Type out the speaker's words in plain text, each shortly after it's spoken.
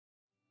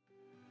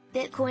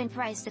Bitcoin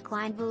price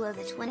declined below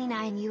the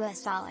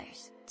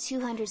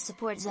 $29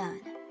 support zone.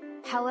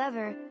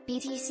 However,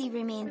 BTC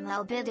remained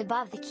well bid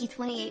above the key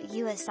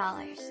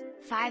 $28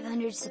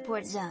 500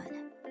 support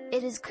zone.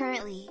 It is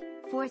currently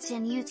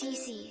 410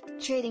 UTC,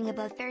 trading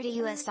above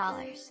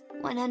 $30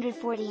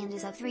 140 and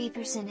is up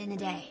 3% in a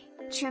day,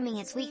 trimming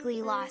its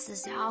weekly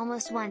losses to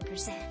almost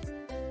 1%.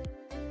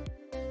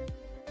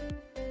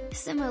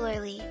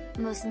 Similarly,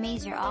 most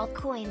major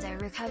altcoins are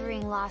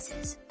recovering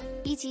losses.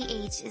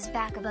 ETH is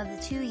back above the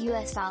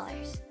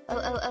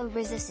 $2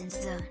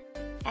 resistance zone.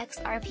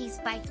 XRP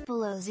spiked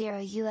below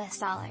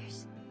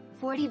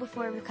 $0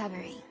 before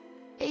recovering.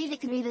 AAVE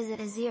could revisit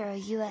a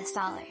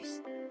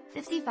 $0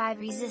 55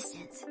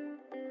 resistance.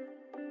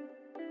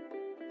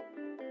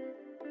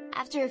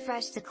 After a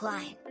fresh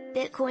decline,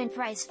 Bitcoin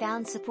price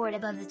found support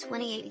above the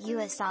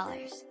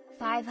 $28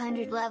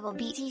 500 level.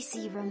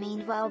 BTC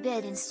remained well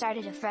bid and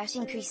started a fresh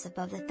increase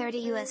above the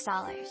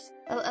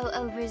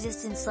 $30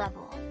 resistance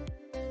level.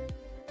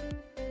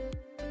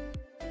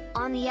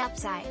 On the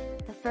upside,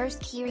 the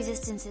first key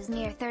resistance is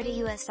near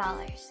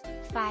 $30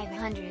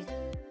 500.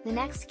 The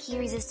next key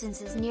resistance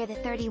is near the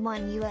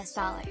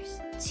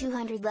 $31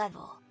 200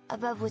 level,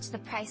 above which the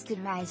price could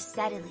rise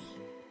steadily.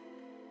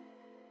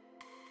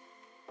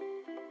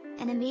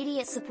 An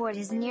immediate support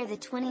is near the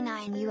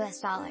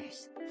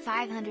 $29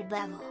 500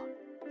 level.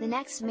 The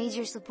next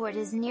major support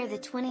is near the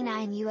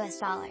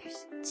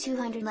 $29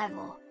 200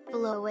 level,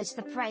 below which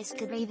the price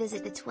could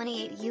revisit the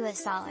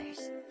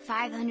 $28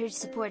 500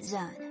 support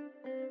zone.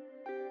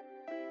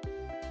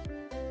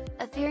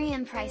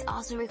 Ethereum price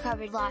also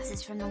recovered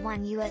losses from the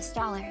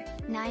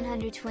 $1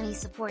 920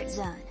 support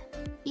zone.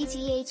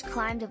 ETH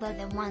climbed above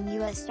the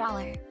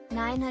 $1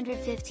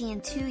 950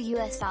 and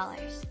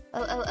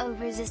 $2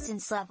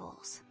 resistance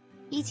levels.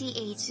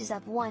 ETH is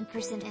up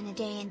 1% in a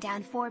day and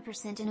down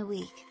 4% in a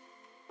week.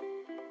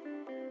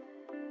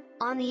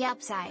 On the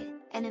upside,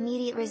 an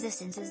immediate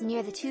resistance is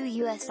near the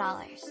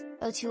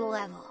 $2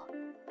 level.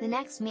 The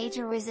next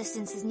major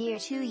resistance is near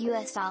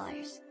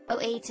 $2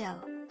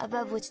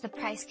 above which the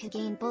price could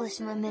gain bullish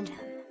momentum.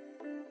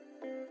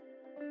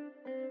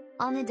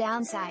 On the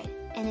downside,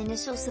 an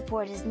initial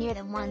support is near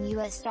the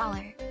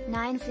 $1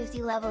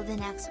 950 level. The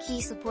next key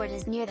support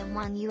is near the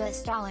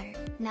 $1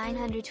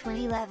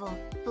 920 level,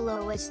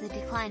 below which the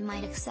decline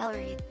might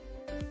accelerate.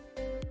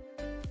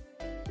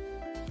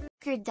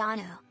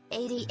 Cardano,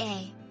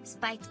 ADA,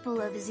 spiked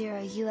below the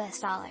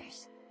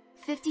 $0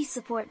 50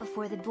 support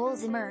before the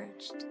bulls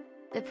emerged.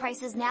 The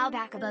price is now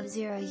back above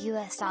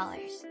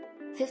 $0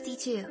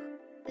 52.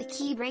 The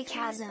key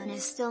breakout zone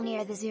is still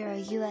near the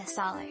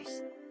 $0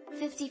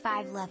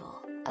 55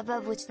 level,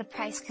 above which the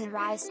price could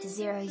rise to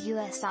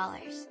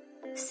 $0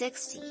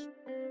 60.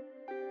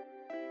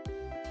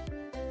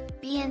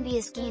 BNB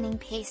is gaining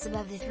pace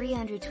above the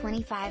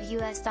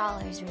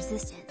 $325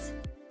 resistance.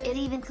 It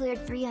even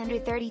cleared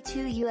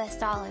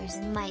 $332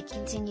 and might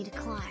continue to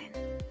climb.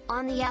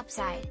 On the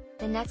upside,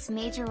 the next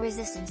major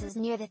resistance is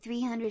near the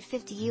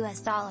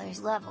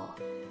 $350 level.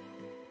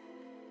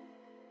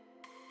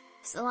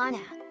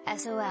 Solana,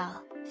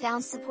 SOL,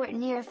 found support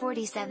near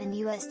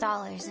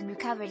 $47 and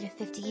recovered to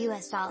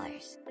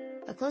 $50.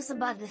 A close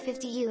above the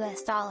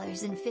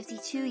 $50 and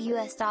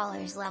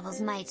 $52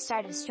 levels might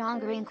start a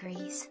stronger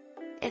increase.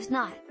 If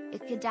not,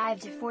 it could dive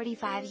to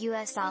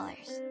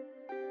 $45.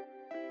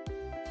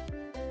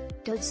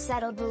 DOGE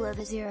settled below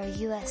the $0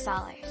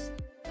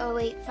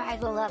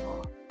 0850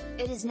 level.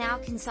 It is now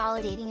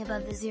consolidating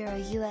above the $0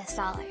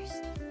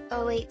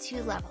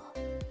 082 level.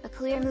 A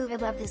clear move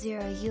above the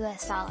 $0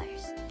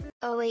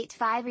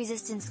 085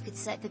 resistance could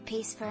set the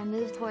pace for a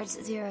move towards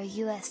 $0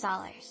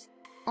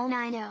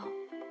 090.